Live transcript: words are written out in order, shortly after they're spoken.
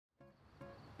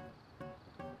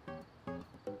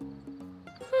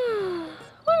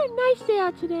nice day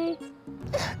out today.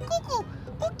 Cuckoo,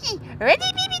 okay,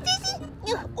 ready, baby Daisy?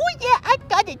 Oh yeah, I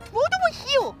got it. Throw it over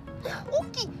here.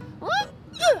 Okay. Huh?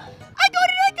 I got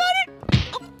it.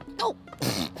 Oh.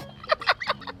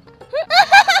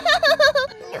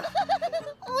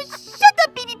 Oh, shut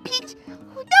up, baby Peach.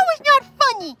 That was not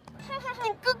funny.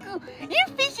 Cuckoo, your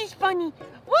face is funny.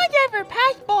 Whatever,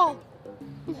 pass ball.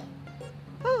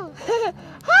 Oh.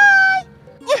 Hi.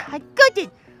 Yeah, I got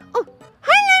it. Oh,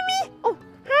 hi, Lemmy. Oh,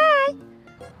 hi.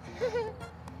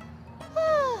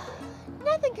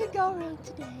 Nothing could go wrong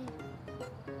today.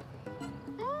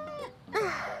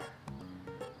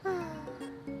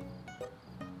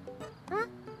 Huh?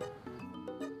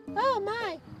 Oh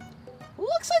my.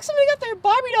 Looks like somebody got their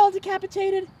Barbie doll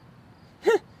decapitated.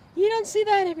 You don't see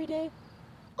that every day.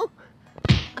 Oh.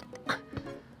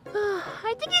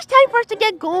 I think it's time for us to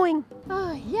get going.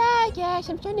 Oh, yeah, I guess.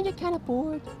 I'm starting to get kind of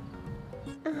bored.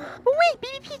 But wait,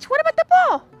 baby Peach, what about the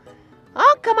ball?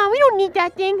 Oh, come on, we don't need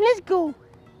that thing. Let's go.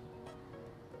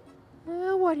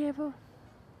 Whatever.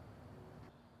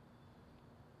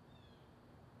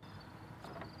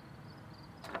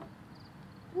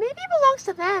 Maybe it belongs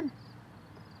to them.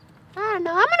 I don't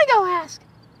know. I'm gonna go ask.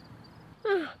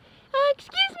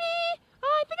 Excuse me.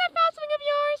 I think I found something of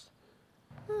yours.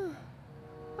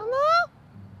 Hello?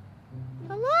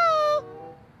 Hello?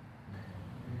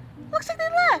 Looks like they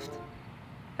left.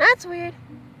 That's weird.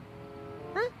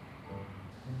 Huh?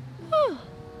 Oh,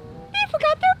 they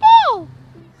forgot their ball.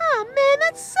 Oh man,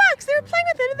 that sucks. They were playing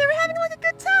with it and they were having like a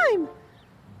good time.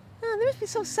 Oh, they must be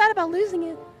so sad about losing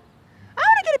it. I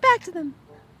want to get it back to them.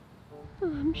 Oh,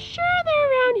 I'm sure they're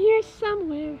around here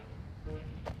somewhere.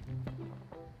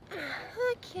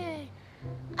 Okay.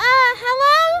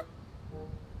 Hello?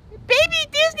 Baby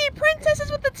Disney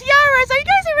princesses with the tiaras, are you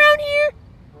guys around here?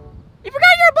 You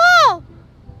forgot your ball!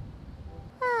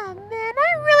 Oh man,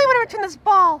 I really want to return this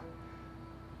ball.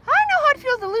 I know how it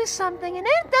feels to lose something, and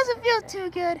it doesn't feel too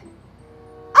good.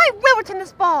 I will return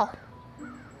this ball.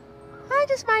 I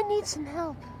just might need some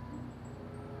help.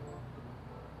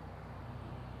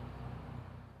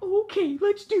 Okay,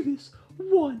 let's do this.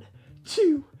 1,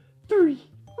 2, 3.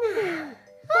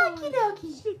 Okie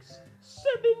dokie. 6,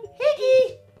 7,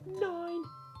 Iggy! 9,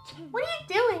 10. What are you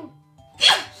doing?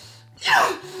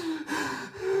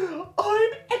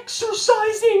 I'm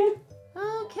exercising.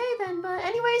 Okay then, but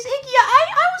anyways, Iggy,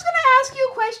 I was gonna ask you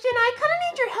a question. I kind of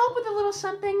need your help with a little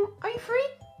something. Are you free?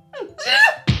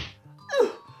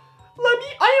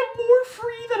 Lemmy, I am more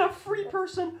free than a free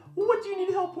person. What do you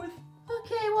need help with?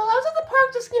 Okay, well, I was at the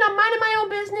park just, minding my own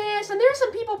business, and there were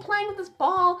some people playing with this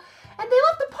ball, and they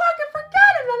left the park and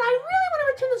forgot it, and I really want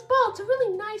to return this ball. It's a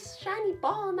really nice, shiny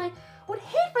ball, and I would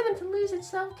hate for them to lose it,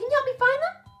 so can you help me find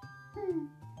them?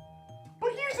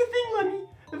 But here's the thing, Lemmy.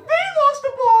 They lost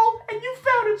the ball, and you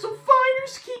found it, so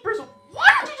finders keepers. Why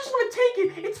don't you just want to take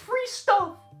it? It's free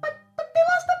stuff. But they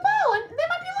lost the ball, and they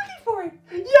might be looking for it.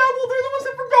 Yeah, well, they're the ones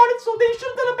that forgot it, so they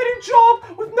should have done a better job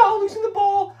with not losing the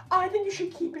ball. I think you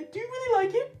should keep it. Do you really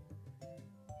like it?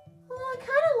 Well, I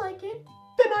kind of like it.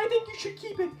 Then I think you should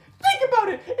keep it. Think about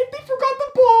it. If they forgot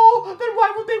the ball, then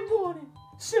why would they want it?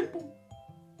 Simple.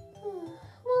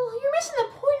 Well, you're missing the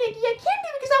point, Iggy. I can't do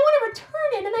it because I want to return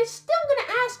it, and I still am going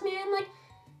to ask, man. Like,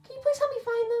 can you please help me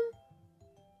find them?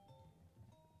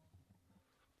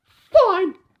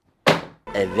 Fine.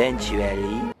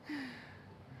 Eventually.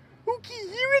 Okay,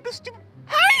 you're at the stupid.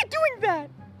 How are you doing that?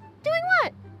 Doing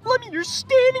what? Lemmy, you're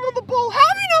standing on the ball. How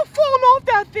have you not fallen off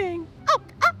that thing? Oh,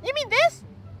 you mean this?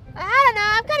 I don't know.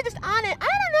 I'm kind of just on it. I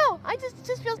don't know. It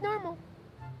just feels normal.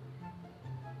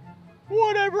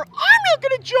 Whatever. I'm not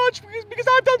gonna judge because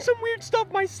I've done some weird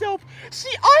stuff myself.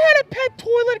 See, I had a pet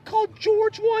toilet called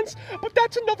George once, but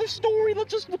that's another story.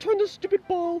 Let's just return this stupid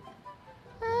ball.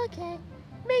 Okay.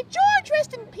 May George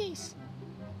rest in peace.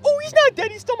 Oh, he's not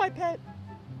dead. He's still my pet.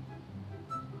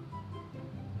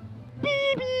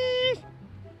 Babies!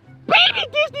 Baby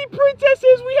Disney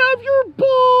princesses, we have your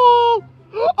ball!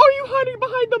 Are you hiding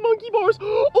behind the monkey bars?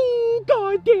 Oh,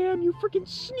 goddamn, you freaking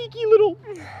sneaky little...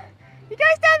 You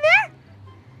guys down there?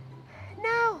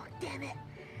 No, damn it.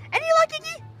 Any luck,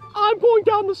 Iggy? I'm going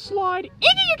down the slide. Iggy,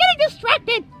 you're getting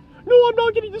distracted! No, I'm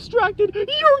not getting distracted.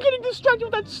 You're getting distracted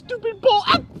with that stupid ball.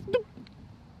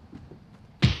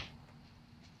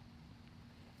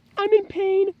 I'm in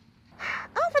pain.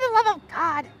 Oh, for the love of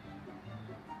God.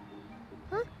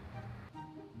 Huh?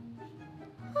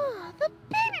 Oh, the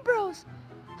baby bros.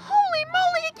 Holy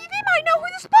moly, Iggy, they might know who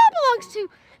this ball belongs to.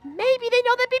 Maybe they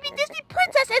know the baby Disney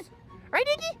princesses. Right,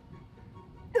 Iggy?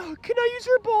 Can I use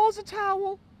her ball as a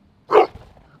towel?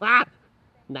 Ah,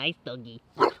 nice doggy.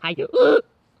 Hi.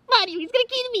 Mario, he's gonna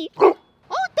kill me.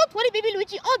 Oh, don't worry, baby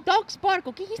Luigi. All dogs bark,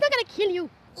 okay? He's not gonna kill you.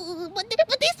 But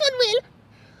this one will.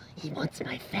 He wants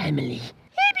my family.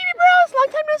 Hey, baby bros, long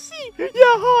time no see.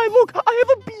 Yeah, hi, look, I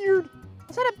have a beard.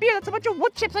 It's not a beard, that's a bunch of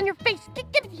wood chips on your face. Get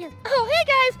it here. Oh, hey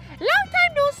guys, long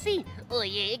time no see. Oh,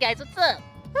 yeah, hey guys, what's up?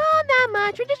 Oh, not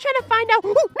much. We're just trying to find out.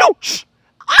 Oh, no, shh,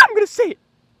 I'm gonna say it.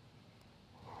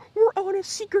 We're on a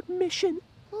secret mission.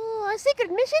 Oh, a secret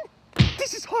mission?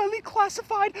 This is highly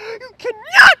classified. You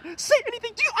cannot say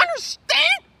anything. Do you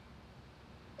understand?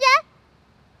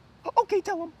 Yeah. Okay,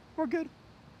 tell him. We're good.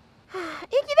 Iggy,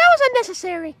 that was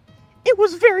unnecessary. It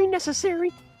was very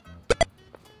necessary.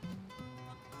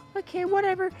 Okay,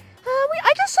 whatever.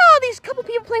 I just saw these couple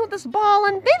people playing with this ball,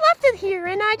 and they left it here,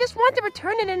 and I just wanted to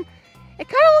return it, and it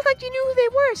kind of looked like you knew who they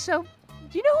were, so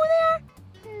do you know who they are?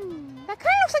 That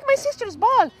kind of looks like my sister's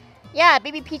ball. Yeah,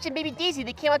 Baby Peach and Baby Daisy,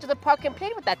 they came out to the park and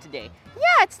played with that today.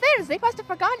 Yeah, it's theirs. They must have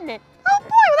forgotten it. Oh boy,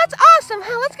 well that's awesome.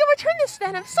 Let's go return this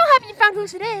then. I'm so happy you found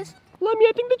whose it is. Lemmy,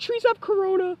 I think the trees have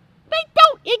corona. They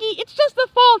don't, Iggy. It's just the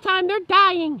fall time. They're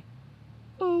dying.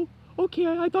 Oh, okay.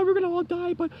 I thought we were gonna all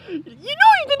die, but you know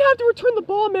you didn't have to return the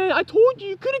ball, man. I told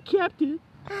you could have kept it.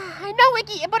 I know,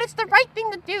 Iggy, but it's the right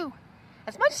thing to do.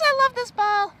 As much as I love this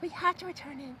ball, we have to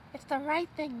return it. It's the right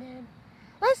thing, man.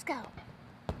 Let's go.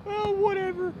 Oh,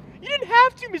 whatever. You didn't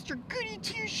have to, Mr. Goody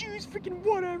Two-Shoes. Freaking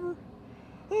whatever.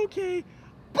 Okay.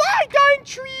 Bye, dying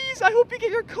trees. I hope you get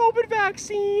your COVID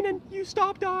vaccine and you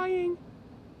stop dying.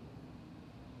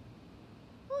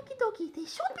 Okie dokie, they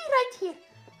should be right here.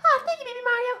 Ah, thank you, Baby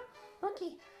Mario.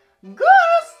 Okay.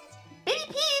 Girls! Baby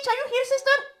Peach, are you here,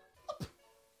 sister?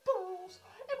 Girls,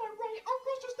 am I right? Aren't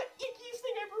girls just the ickiest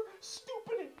thing ever?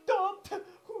 Stupid and dumb.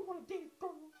 Who would want to date a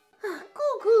girl?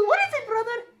 Cool. What is it,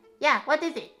 brother? Yeah, what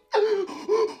is it?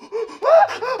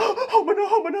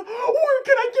 Humana. Where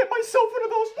can I get myself one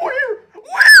of those? Where?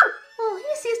 Oh,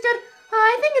 hey, sister.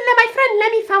 I think my friend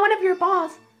Lemmy found one of your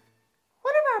balls.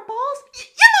 One of our balls?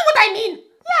 You know what I mean!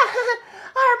 Yeah,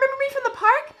 remember me from the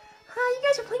park? You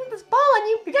guys were playing with this ball and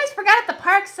you guys forgot at the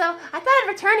park, so I thought I'd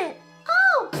return it.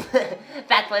 Oh!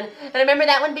 That one. And remember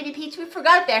that one, Baby Peach? We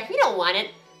forgot it there. We don't want it.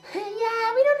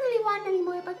 Yeah, we don't really want it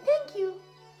anymore, but thank you.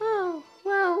 Oh,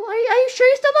 well, are you sure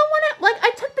you still don't want it? Like,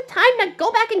 I took the time to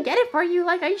go back and get it for you.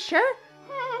 Like, are you sure?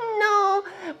 No,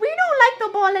 we don't like the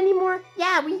ball anymore.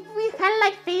 Yeah, we kind of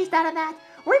like phased out of that.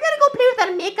 We're gonna go play with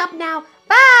our makeup now.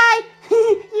 Bye!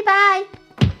 Bye!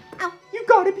 Ow. You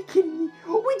gotta be kidding me.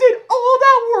 We did all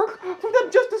that work for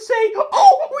them just to say,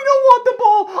 oh, we don't want the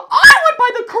ball. I would buy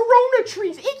the Corona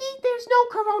trees. Iggy, there's no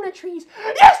Corona trees.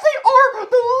 Yes, they are.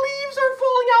 The leaves are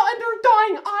falling out and they're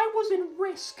dying. I was in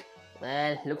risk.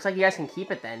 Well, looks like you guys can keep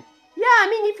it then. Yeah, I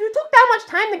mean, if you took that much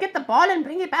time to get the ball and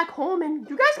bring it back home, and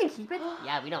you guys can keep it.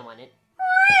 Yeah, we don't want it.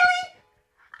 Really?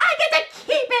 I get to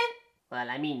keep it? Well,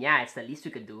 I mean, yeah, it's the least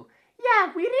we could do.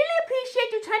 Yeah, we really appreciate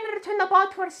you trying to return the ball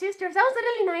to our sisters. That was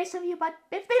really nice of you, but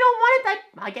if they don't want it,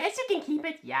 I guess you can keep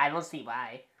it. Yeah, I don't see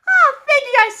why. Oh, thank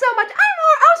you guys so much. I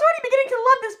was already beginning to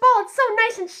love this ball. It's so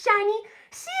nice and shiny.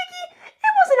 See, Iggy,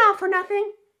 it wasn't all for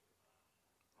nothing.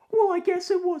 Well, I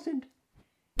guess it wasn't.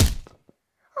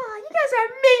 Oh, you guys are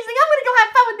amazing. I'm going to go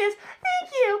have fun with this. Thank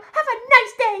you. Have a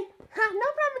nice day. No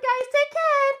problem, guys. Take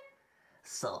care.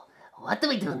 So, what do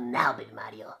we do now, Big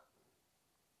Mario?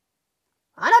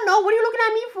 I don't know. What are you looking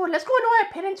at me for? Let's go annoy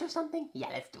our parents or something. Yeah,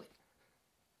 let's do it.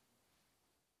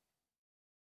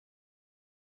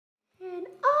 And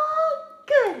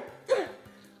good.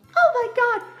 Oh my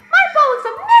god. My ball looks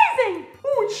amazing.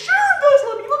 Oh, it sure does,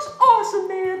 Lemmy. It looks awesome,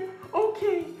 man.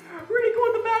 Okay. Ready to go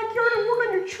in the backyard and work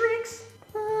on your tricks?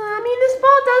 I mean, this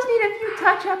ball does need a few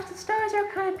touch-ups. The stars are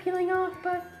kind of peeling off,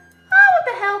 but... Oh, what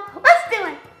the hell? Let's do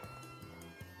it!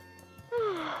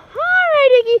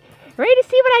 Alright, Iggy. Ready to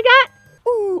see what I got?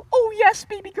 Ooh, oh yes,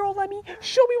 baby girl Lemmy.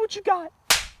 Show me what you got.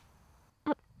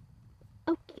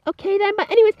 Okay then, but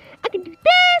anyways, I can do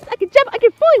this, I can jump, I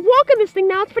can fully walk on this thing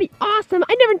now. It's pretty awesome.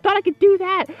 I never thought I could do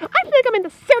that. I feel like I'm in the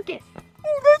circus.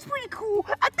 Oh, that's pretty cool.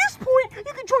 At this point,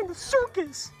 you can join the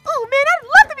circus. Oh man, I'd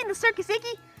love to be in the circus,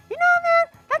 Iggy. You know,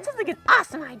 man, that sounds like an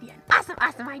awesome idea. An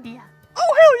awesome idea.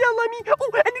 Oh, hell yeah, Lemmy.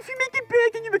 Oh, and if you make it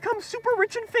big and you become super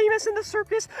rich and famous in the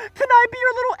circus, can I be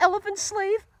your little elephant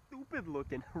slave? Stupid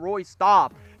looking. Roy,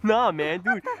 stop. Nah, man,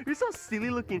 dude, you're so silly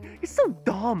looking. You're so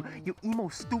dumb. You emo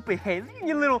stupid head.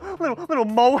 You little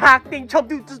mohawk thing, chump,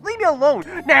 dude. Just leave me alone.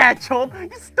 Nah, chump.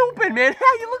 You're stupid, man.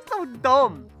 You look so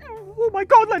dumb. Oh my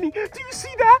god, Lemmy, do you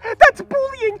see that? That's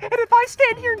bullying, and if I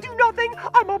stand here and do nothing,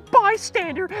 I'm a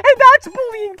bystander, and that's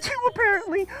bullying too,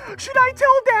 apparently. Should I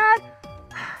tell Dad?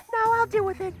 No, I'll deal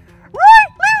with it. Roy,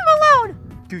 leave him alone!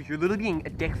 Dude, you're literally being a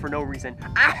dick for no reason.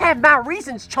 I have my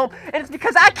reasons, chump, and it's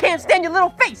because I can't stand your little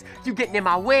face. You getting in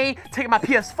my way, taking my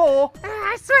PS4.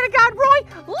 I swear to God, Roy,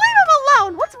 leave him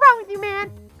alone. What's wrong with you,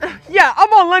 man? Yeah, I'm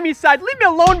on Lemmy's side. Leave me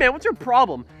alone, man. What's your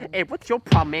problem? Hey, what's your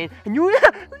problem, man? And you,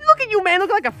 look at you, man.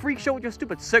 Look like a freak show with your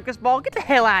stupid circus ball. Get the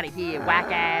hell out of here, whack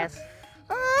ass.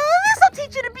 This'll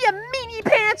teach you to be a meanie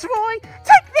pants, Roy.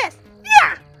 Take this.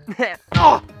 Yeah.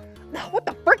 Oh, what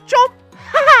the frick, chump?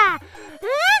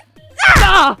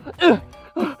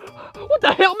 What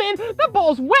the hell, man? That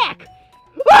ball's whack.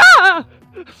 Ah!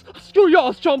 Screw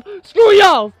y'all, chump. Screw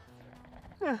y'all.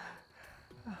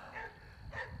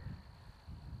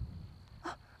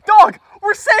 Dog,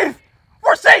 we're safe.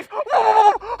 We're safe.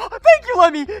 Thank you,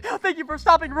 Lemmy. Thank you for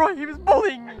stopping Roy. He was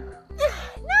bullying me.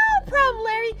 No problem,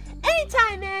 Larry.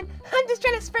 Anytime, man. I'm just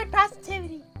trying to spread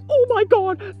positivity. Oh my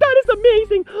God, that is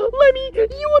amazing. Lemmy, you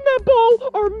and that ball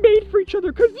are made for each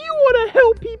other because you want to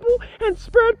help people and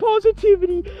spread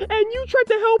positivity. And you tried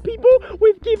to help people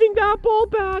with giving that ball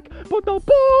back, but the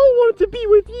ball wanted to be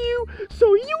with you,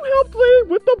 so you helped Larry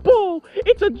with the ball.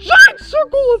 It's a giant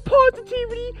circle of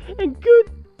positivity and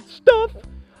good stuff.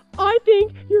 I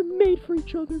think you're made for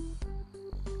each other.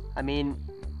 I mean,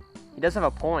 he does have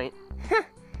a point. Yeah,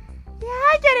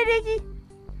 I get it, Iggy.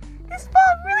 This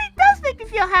ball really does make me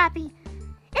feel happy.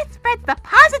 It spreads the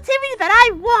positivity that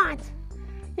I want.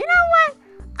 You know what?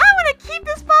 I want to keep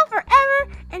this ball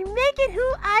forever and make it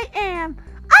who I am.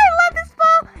 I love this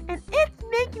ball and it's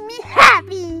making me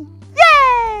happy.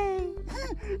 Yay!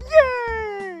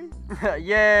 Yay!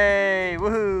 Yay!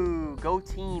 Woohoo! Go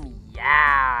team!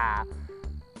 Yeah!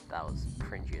 That was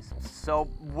cringy. So,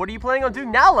 what are you planning on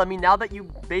doing now, Lemmy? Now that you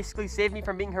basically saved me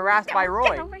from being harassed by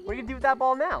Roy, what are you gonna do with that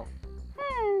ball now?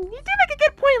 You do make a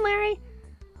good point, Larry.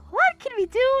 What can we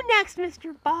do next,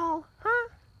 Mr. Ball? Huh?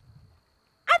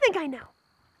 I think I know.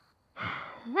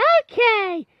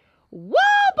 Okay.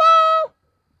 Wall ball!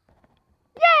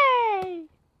 Yay!